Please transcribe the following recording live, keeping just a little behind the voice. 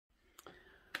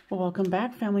Welcome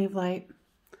back, family of light.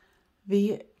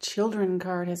 The children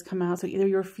card has come out. So either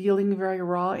you're feeling very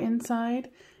raw inside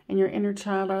and your inner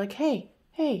child are like, hey,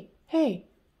 hey, hey,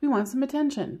 we want some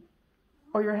attention.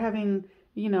 Or you're having,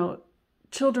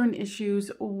 children issues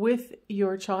with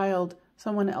your child,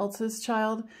 someone else's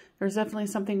child. There's definitely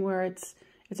something where it's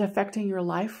affecting your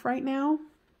life right now.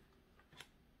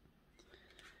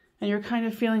 And you're kind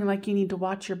of feeling like you need to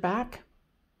watch your back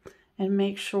and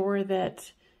make sure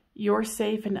that you're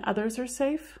safe and others are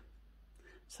safe.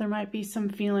 So there might be some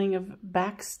feeling of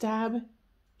backstabbing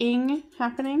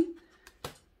happening.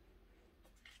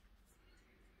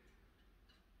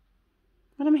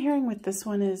 What I'm hearing with this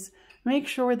one is make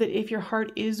sure that if your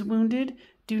heart is wounded,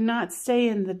 do not stay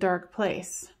in the dark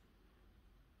place.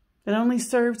 It only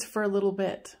serves for a little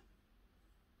bit.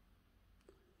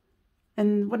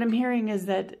 And what I'm hearing is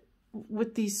that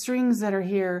with these strings that are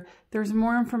here, there's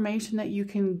more information that you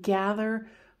can gather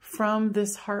from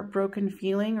this heartbroken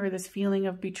feeling or this feeling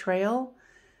of betrayal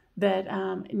that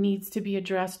needs to be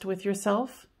addressed with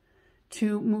yourself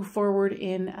to move forward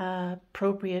in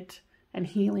appropriate and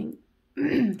healing,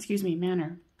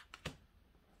 manner.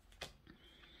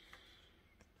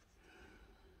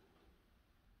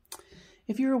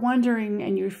 If you're wondering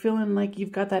and you're feeling like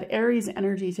you've got that Aries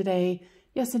energy today,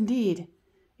 yes, indeed,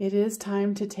 it is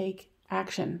time to take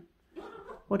action.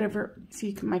 Whatever,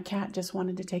 see, my cat just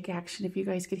wanted to take action, if you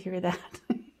guys could hear that.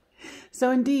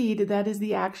 So indeed, that is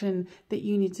the action that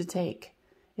you need to take,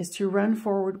 is to run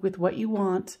forward with what you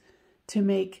want to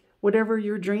make whatever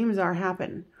your dreams are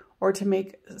happen, or to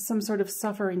make some sort of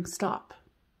suffering stop.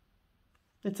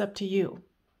 It's up to you.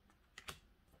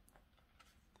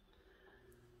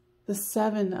 The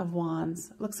Seven of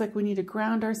Wands. Looks like we need to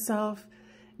ground ourselves,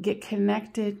 get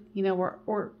connected.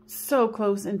 We're so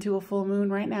close into a full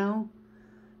moon right now.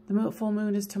 The full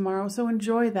moon is tomorrow, so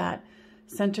enjoy that.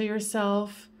 Center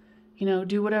yourself,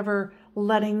 do whatever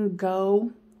letting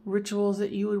go rituals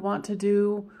that you would want to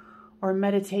do, or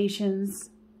meditations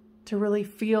to really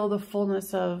feel the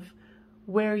fullness of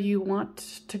where you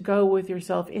want to go with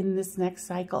yourself in this next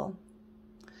cycle.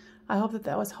 I hope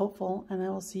that was helpful, and I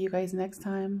will see you guys next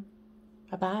time.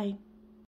 Bye-bye.